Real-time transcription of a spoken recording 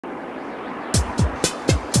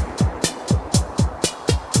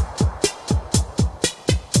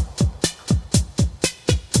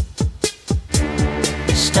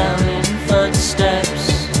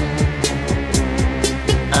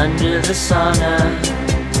the sauna,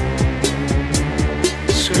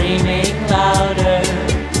 screaming louder.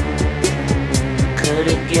 Could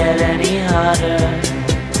it get any harder?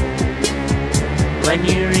 When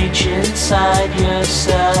you reach inside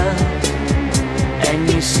yourself and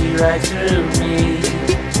you see right through me,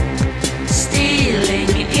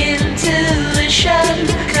 stealing intuition,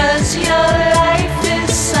 'cause your life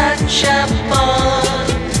is such a bore.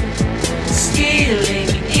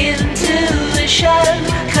 Stealing intuition,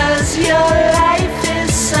 'cause your life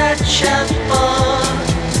is such a bore.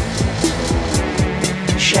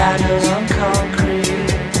 Shadow on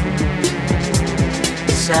concrete,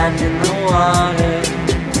 sand in the water.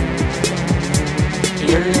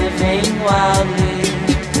 You're living wildly.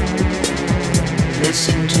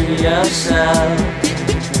 Listen to yourself.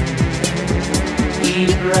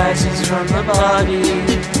 Heat rises from the body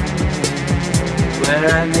where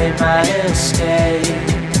I made my escape.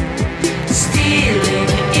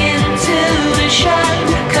 Stealing